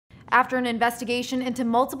After an investigation into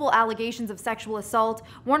multiple allegations of sexual assault,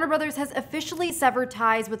 Warner Brothers has officially severed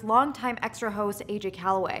ties with longtime Extra host AJ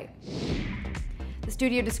Calloway. The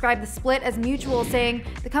studio described the split as mutual, saying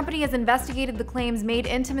the company has investigated the claims made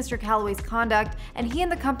into Mr. Calloway's conduct, and he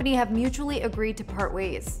and the company have mutually agreed to part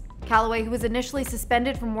ways. Calloway, who was initially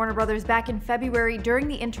suspended from Warner Brothers back in February during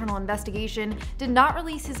the internal investigation, did not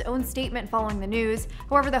release his own statement following the news.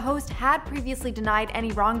 However, the host had previously denied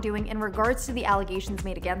any wrongdoing in regards to the allegations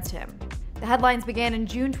made against him. The headlines began in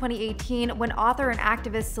June 2018 when author and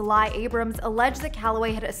activist Salai Abrams alleged that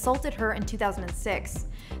Calloway had assaulted her in 2006.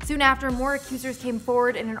 Soon after, more accusers came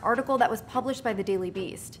forward in an article that was published by the Daily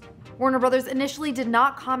Beast. Warner Brothers initially did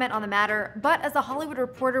not comment on the matter, but as The Hollywood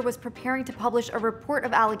Reporter was preparing to publish a report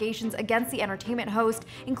of allegations against the entertainment host,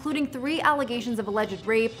 including 3 allegations of alleged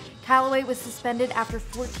rape, Calloway was suspended after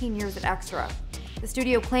 14 years at Extra. The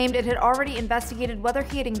studio claimed it had already investigated whether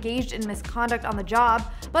he had engaged in misconduct on the job,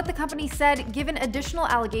 but the company said, given additional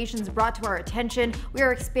allegations brought to our attention, we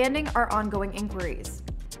are expanding our ongoing inquiries.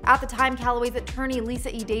 At the time, Calloway's attorney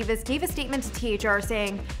Lisa E. Davis gave a statement to THR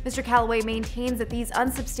saying, Mr. Calloway maintains that these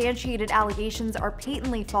unsubstantiated allegations are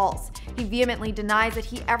patently false. He vehemently denies that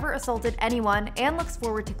he ever assaulted anyone and looks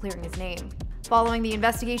forward to clearing his name. Following the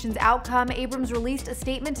investigation's outcome, Abrams released a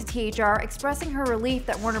statement to THR expressing her relief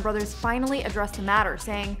that Warner Brothers finally addressed the matter,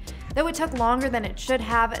 saying, though it took longer than it should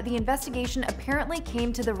have, the investigation apparently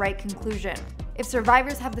came to the right conclusion. If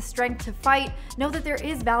survivors have the strength to fight, know that there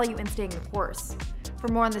is value in staying the course. For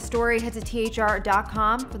more on the story, head to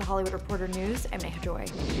THR.com. For The Hollywood Reporter News, I'm Neha Joy.